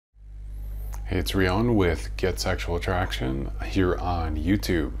Hey, it's Rion with Get Sexual Attraction here on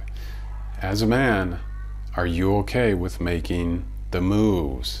YouTube. As a man, are you okay with making the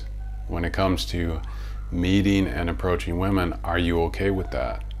moves when it comes to meeting and approaching women? Are you okay with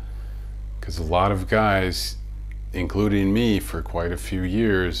that? Because a lot of guys, including me for quite a few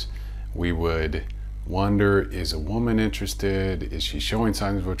years, we would wonder, is a woman interested? Is she showing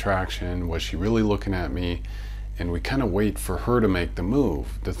signs of attraction? Was she really looking at me? And we kind of wait for her to make the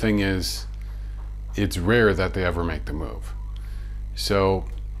move. The thing is, it's rare that they ever make the move. So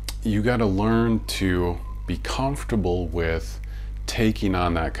you got to learn to be comfortable with taking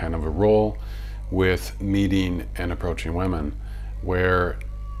on that kind of a role with meeting and approaching women, where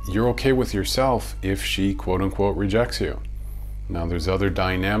you're okay with yourself if she quote unquote rejects you. Now there's other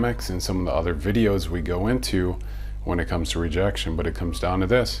dynamics in some of the other videos we go into when it comes to rejection, but it comes down to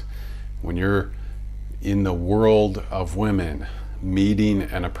this. When you're in the world of women, meeting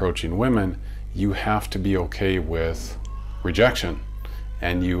and approaching women, you have to be okay with rejection.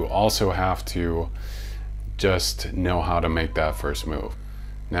 And you also have to just know how to make that first move.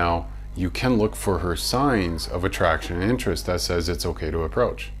 Now, you can look for her signs of attraction and interest that says it's okay to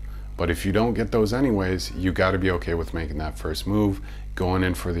approach. But if you don't get those anyways, you got to be okay with making that first move, going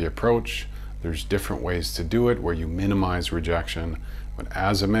in for the approach. There's different ways to do it where you minimize rejection. But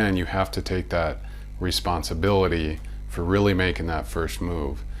as a man, you have to take that responsibility for really making that first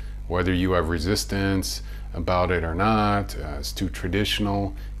move. Whether you have resistance about it or not, it's too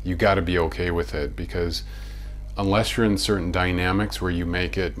traditional, you got to be okay with it, because unless you're in certain dynamics where you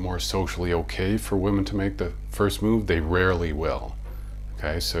make it more socially okay for women to make the first move, they rarely will.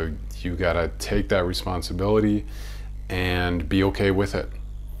 Okay, so you got to take that responsibility and be okay with it.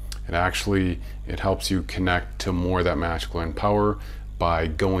 It helps you connect to more of that masculine power by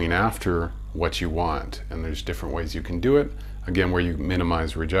going after what you want. And there's different ways you can do it. Again, where you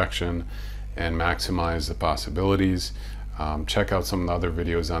minimize rejection and maximize the possibilities. Check out some of the other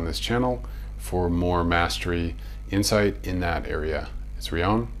videos on this channel for more mastery insight in that area. It's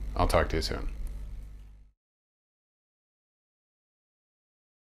Rion. I'll talk to you soon.